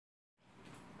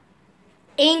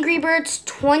Angry Birds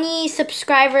 20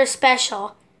 subscriber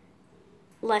special.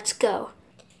 Let's go.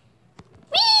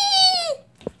 Whee!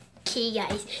 Okay,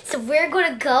 guys, so we're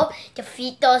gonna go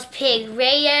defeat those pigs.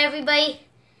 Ready, everybody?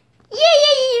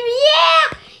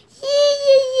 Yeah!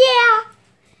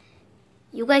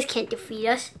 You guys can't defeat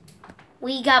us.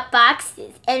 We got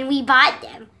boxes and we bought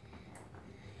them.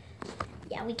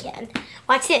 Yeah, we can.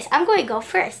 Watch this. I'm going to go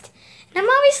first. And I'm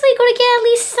obviously going to get at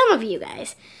least some of you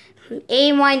guys.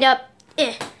 Aim, wind up.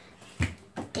 Dang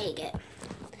it.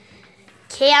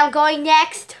 Okay, I'm going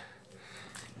next.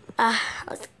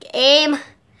 Let's aim.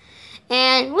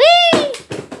 And whee!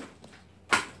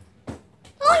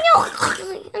 Oh no!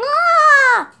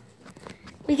 Ah!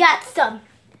 We got some.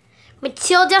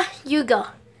 Matilda, you go.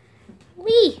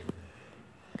 Whee!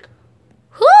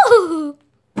 Whoo!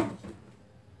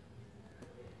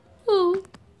 Ooh.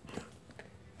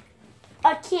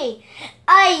 Okay,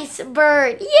 Ice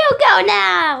Bird, you go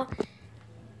now.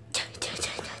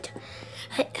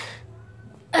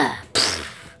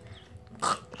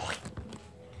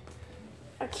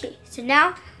 Okay, so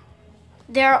now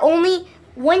there are only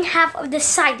one half of the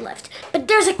side left, but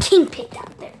there's a king pig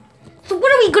out there. So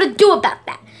what are we gonna do about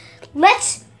that?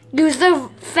 Let's use the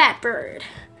fat bird.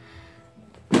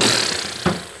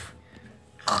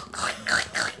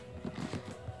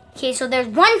 Okay, so there's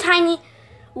one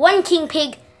king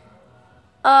pig,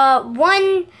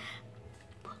 one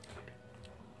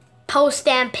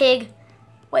postman pig,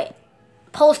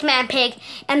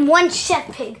 and one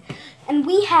chef pig. And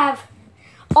we have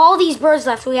all these birds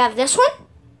left. We have this one,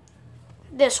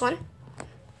 this one,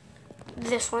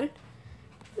 this one,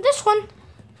 this one,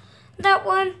 that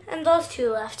one, and those two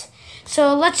left.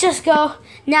 So let's just go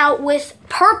now with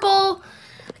purple.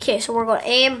 Okay, so we're going to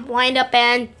aim, wind up,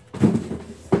 and...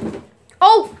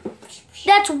 Oh!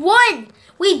 That's one!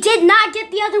 We did not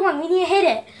get the other one. We need to hit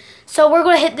it. So we're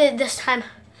going to hit it this time.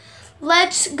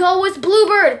 Let's go with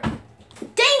bluebird.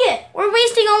 Dang it! We're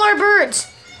wasting all our birds.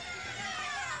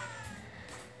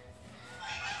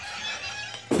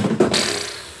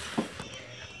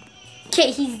 Okay,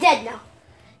 he's dead now.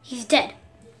 He's dead.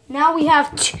 Now we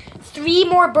have 3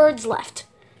 more birds left.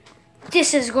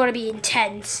 This is going to be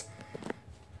intense.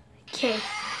 Okay.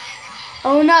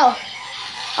 Oh no.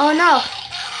 Oh no.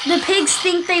 The pigs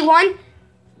think they won?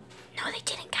 No, they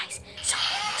didn't, guys. So,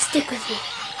 stick with me.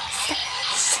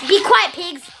 Be quiet,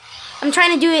 pigs. I'm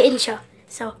trying to do an intro.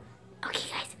 So, okay,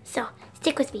 guys. So,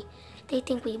 stick with me. They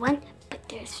think we won, but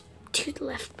there's 2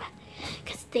 left.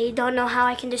 Because they don't know how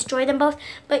I can destroy them both.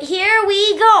 But here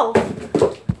we go.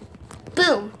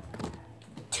 Boom.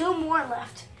 2 more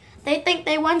left. They think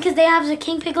they won because they have the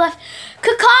king pig left.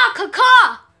 Caw-caw,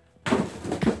 caw-caw.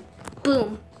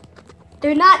 Boom.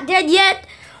 They're not dead yet.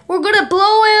 We're gonna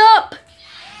blow it up.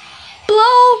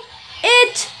 Blow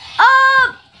it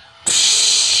up.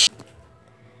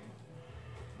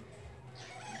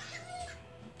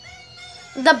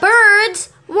 The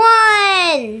birds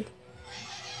won.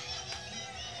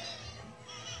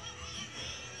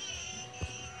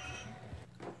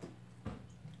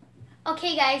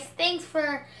 Okay guys, thanks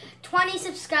for 20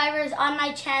 subscribers on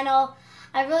my channel.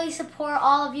 I really support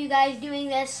all of you guys doing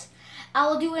this. I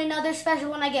will do another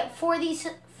special when I get 40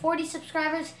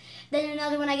 subscribers, then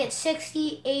another when I get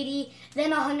 60, 80, then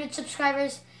 100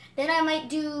 subscribers. Then I might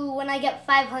do when I get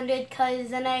 500, because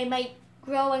then I might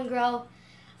grow and grow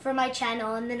for my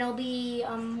channel, and then it'll be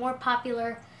more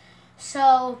popular.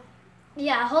 So,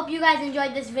 yeah, I hope you guys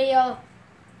enjoyed this video.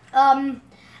 I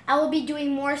will be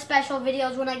doing more special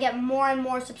videos when I get more and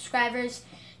more subscribers.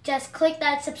 Just click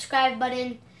that subscribe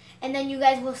button, and then you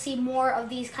guys will see more of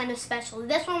these kind of specials.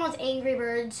 This one was Angry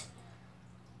Birds.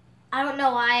 I don't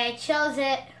know why I chose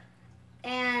it,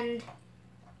 and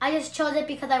I just chose it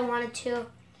because I wanted to.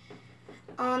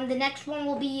 The next one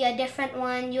will be a different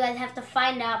one. You guys have to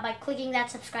find out by clicking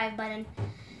that subscribe button.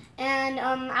 And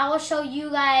I will show you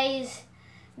guys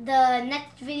the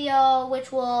next video,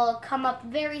 which will come up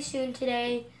very soon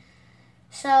today.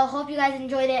 So hope you guys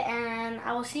enjoyed it, and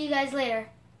I will see you guys later.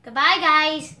 Goodbye,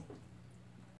 guys.